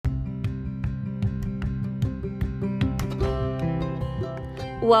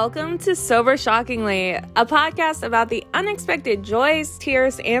Welcome to Sober Shockingly, a podcast about the unexpected joys,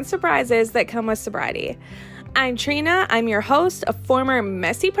 tears, and surprises that come with sobriety. I'm Trina. I'm your host, a former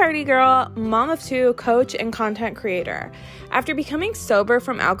messy party girl, mom of two, coach, and content creator. After becoming sober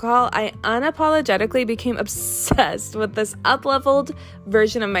from alcohol, I unapologetically became obsessed with this up-leveled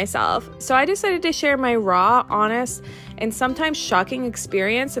version of myself. So I decided to share my raw, honest, and sometimes shocking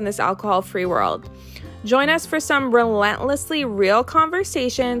experience in this alcohol-free world. Join us for some relentlessly real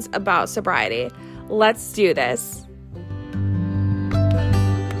conversations about sobriety. Let's do this.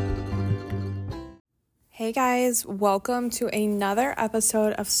 Hey guys, welcome to another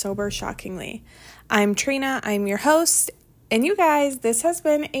episode of Sober Shockingly. I'm Trina, I'm your host, and you guys, this has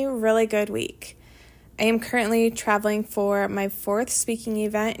been a really good week. I am currently traveling for my 4th speaking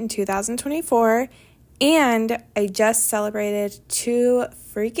event in 2024, and I just celebrated 2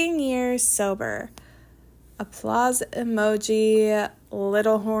 freaking years sober. Applause emoji,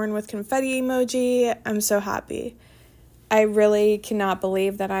 little horn with confetti emoji. I'm so happy. I really cannot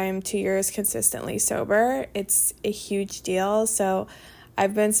believe that I am 2 years consistently sober. It's a huge deal. So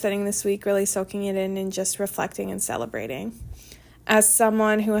I've been spending this week really soaking it in and just reflecting and celebrating. As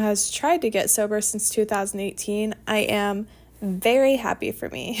someone who has tried to get sober since 2018, I am very happy for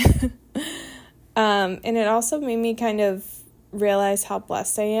me. And it also made me kind of realize how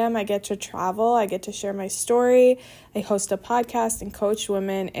blessed I am. I get to travel, I get to share my story, I host a podcast and coach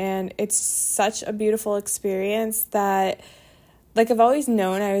women, and it's such a beautiful experience that, I've always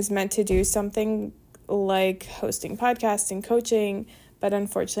known I was meant to do something like hosting podcasts and coaching, but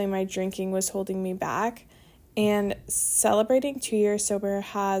unfortunately my drinking was holding me back, and celebrating 2 years sober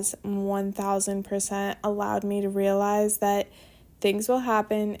has 1000% allowed me to realize that things will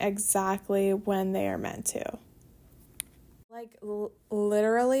happen exactly when they are meant to.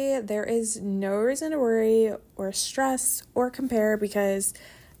 Literally, there is no reason to worry or stress or compare because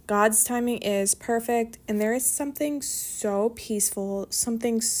God's timing is perfect, and there is something so peaceful,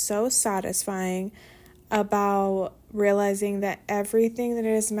 something so satisfying about realizing that everything that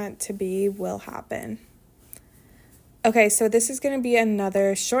it is meant to be will happen. Okay, so this is going to be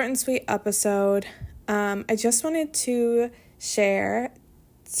another short and sweet episode. I just wanted to share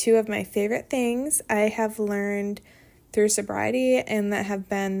 2 of my favorite things I have learned through sobriety and that have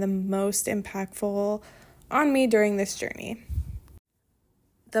been the most impactful on me during this journey.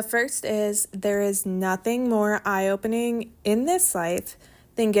 The first is there is nothing more eye-opening in this life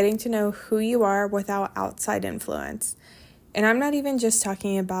than getting to know who you are without outside influence. And I'm not even just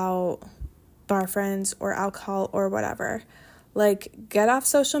talking about bar friends or alcohol or whatever. Get off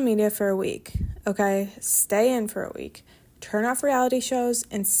social media for a week, okay? Stay in for a week. Turn off reality shows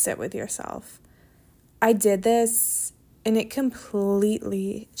and sit with yourself. I did this, and it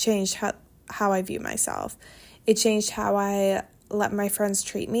completely changed how I view myself. It changed how I let my friends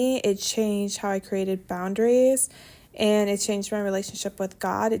treat me. It changed how I created boundaries. And it changed my relationship with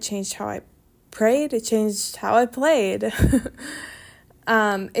God. It changed how I prayed. It changed how I played.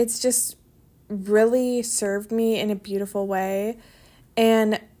 It's just really served me in a beautiful way.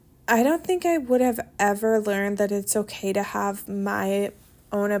 And I don't think I would have ever learned that it's okay to have my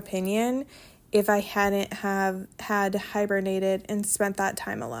own opinion if I hadn't had hibernated and spent that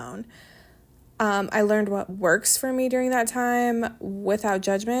time alone. I learned what works for me during that time without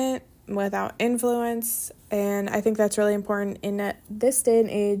judgment, without influence, and I think that's really important in this day and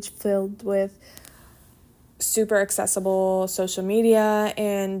age filled with super accessible social media,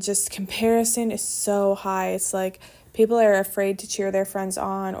 and just comparison is so high. It's people are afraid to cheer their friends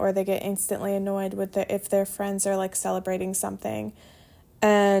on, or they get instantly annoyed if their friends are celebrating something.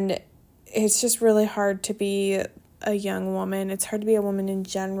 And it's just really hard to be a young woman. It's hard to be a woman in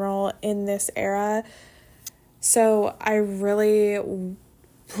general in this era. So I really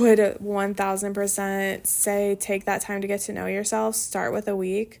would 1000% say take that time to get to know yourself. Start with a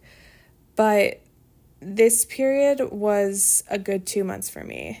week. But this period was a good 2 months for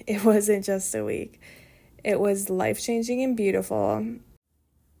me. It wasn't just a week. It was life-changing and beautiful.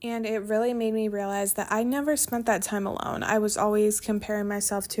 And it really made me realize that I never spent that time alone. I was always comparing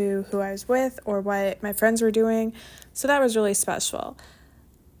myself to who I was with or what my friends were doing. So that was really special.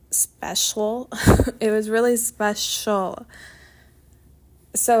 It was really special.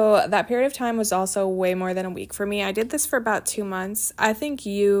 So that period of time was also way more than a week for me. I did this for about 2 months. I think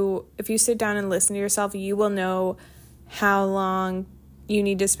if you sit down and listen to yourself, you will know how long you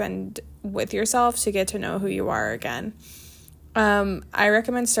need to spend with yourself to get to know who you are again. I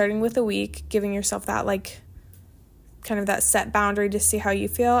recommend starting with a week, giving yourself that kind of that set boundary to see how you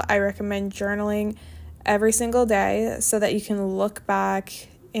feel. I recommend journaling every single day so that you can look back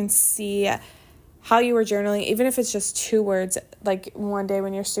and see how you were journaling, even if it's just 2 words, like one day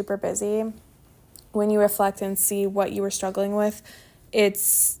when you're super busy, when you reflect and see what you were struggling with,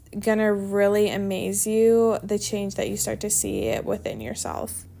 it's gonna really amaze you the change that you start to see within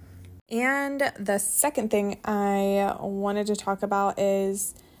yourself. And the second thing I wanted to talk about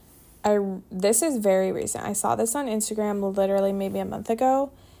is this is very recent. I saw this on Instagram literally maybe a month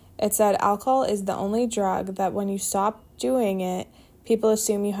ago. It said alcohol is the only drug that when you stop doing it, people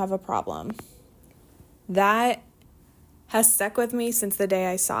assume you have a problem. That has stuck with me since the day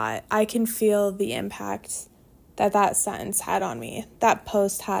I saw it. I can feel the impact that sentence had on me, that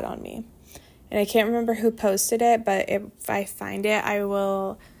post had on me. And I can't remember who posted it, but if I find it, I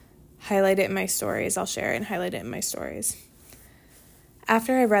will highlight it in my stories. I'll share it and highlight it in my stories.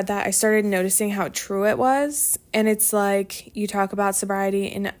 After I read that, I started noticing how true it was. And it's like you talk about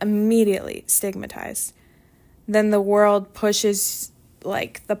sobriety and immediately stigmatized. Then the world pushes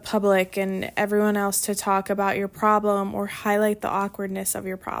like the public and everyone else to talk about your problem or highlight the awkwardness of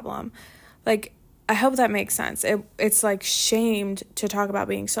your problem. Like, I hope that makes sense. It's like shamed to talk about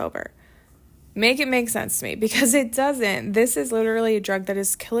being sober. Make it make sense to me, because it doesn't. This is literally a drug that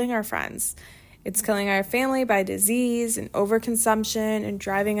is killing our friends. It's killing our family by disease and overconsumption and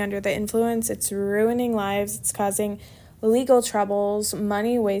driving under the influence. It's ruining lives. It's causing legal troubles,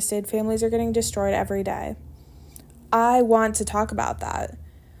 money wasted. Families are getting destroyed every day. I want to talk about that.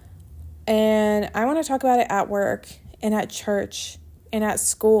 And I want to talk about it at work and at church and at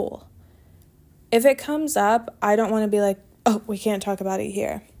school. If it comes up, I don't want to be like, oh, we can't talk about it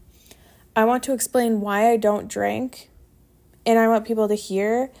here. I want to explain why I don't drink, and I want people to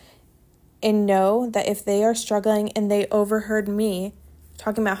hear and know that if they are struggling and they overheard me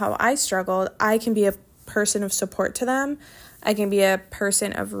talking about how I struggled, I can be a person of support to them. I can be a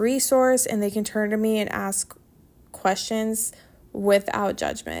person of resource, and they can turn to me and ask questions without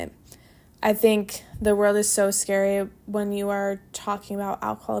judgment. I think the world is so scary when you are talking about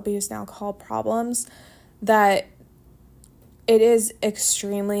alcohol abuse and alcohol problems that it is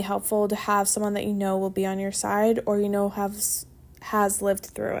extremely helpful to have someone that you know will be on your side, or you know has lived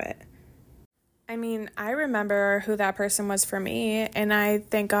through it. I mean, I remember who that person was for me, and I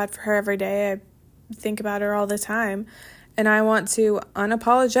thank God for her every day. I think about her all the time, and I want to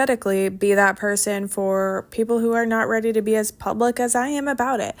unapologetically be that person for people who are not ready to be as public as I am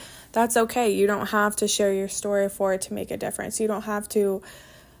about it. That's okay. You don't have to share your story for it to make a difference. You don't have to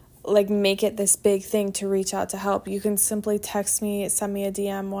make it this big thing to reach out to help. You can simply text me, send me a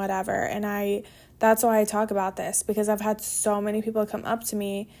DM, whatever. And that's why I talk about this, because I've had so many people come up to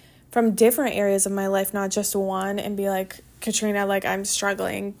me from different areas of my life, not just one, and be like, Katrina, I'm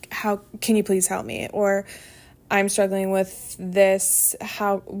struggling. How can you please help me? Or I'm struggling with this.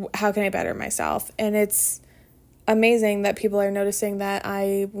 How can I better myself? And it's amazing that people are noticing that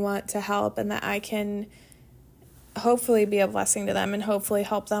I want to help and that I can hopefully be a blessing to them and hopefully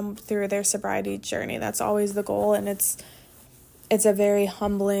help them through their sobriety journey. That's always the goal, and it's a very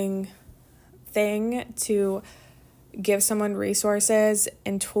humbling thing to give someone resources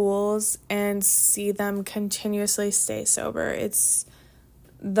and tools and see them continuously stay sober. It's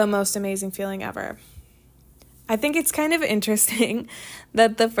the most amazing feeling ever. I think it's kind of interesting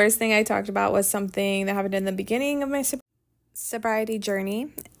that the first thing I talked about was something that happened in the beginning of my sobriety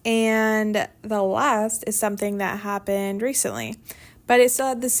journey, and the last is something that happened recently, but it still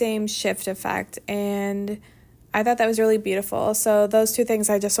had the same shift effect, and I thought that was really beautiful. So those 2 things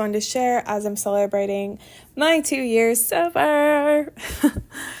I just wanted to share as I'm celebrating my 2 years sober.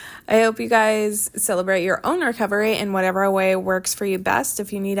 I hope you guys celebrate your own recovery in whatever way works for you best.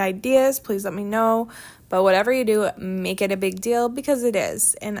 If you need ideas, please let me know. But whatever you do, make it a big deal, because it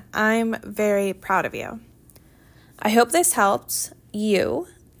is, and I'm very proud of you. I hope this helped you,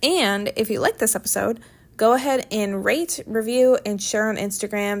 and if you like this episode, go ahead and rate, review, and share on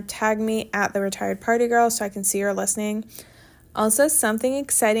Instagram. Tag me at The Retired Party Girl so I can see you're listening. Also, something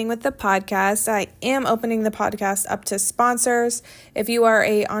exciting with the podcast, I am opening the podcast up to sponsors. If you are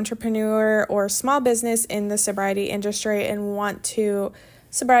an entrepreneur or small business in the sobriety industry and want to,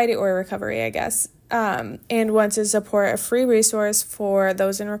 sobriety or recovery, I guess, and want to support a free resource for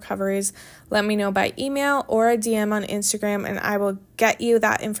those in recoveries, let me know by email or a DM on Instagram, and I will get you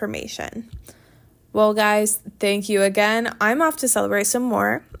that information. Well, guys, thank you again. I'm off to celebrate some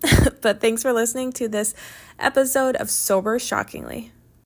more, but thanks for listening to this episode of Sober Shockingly.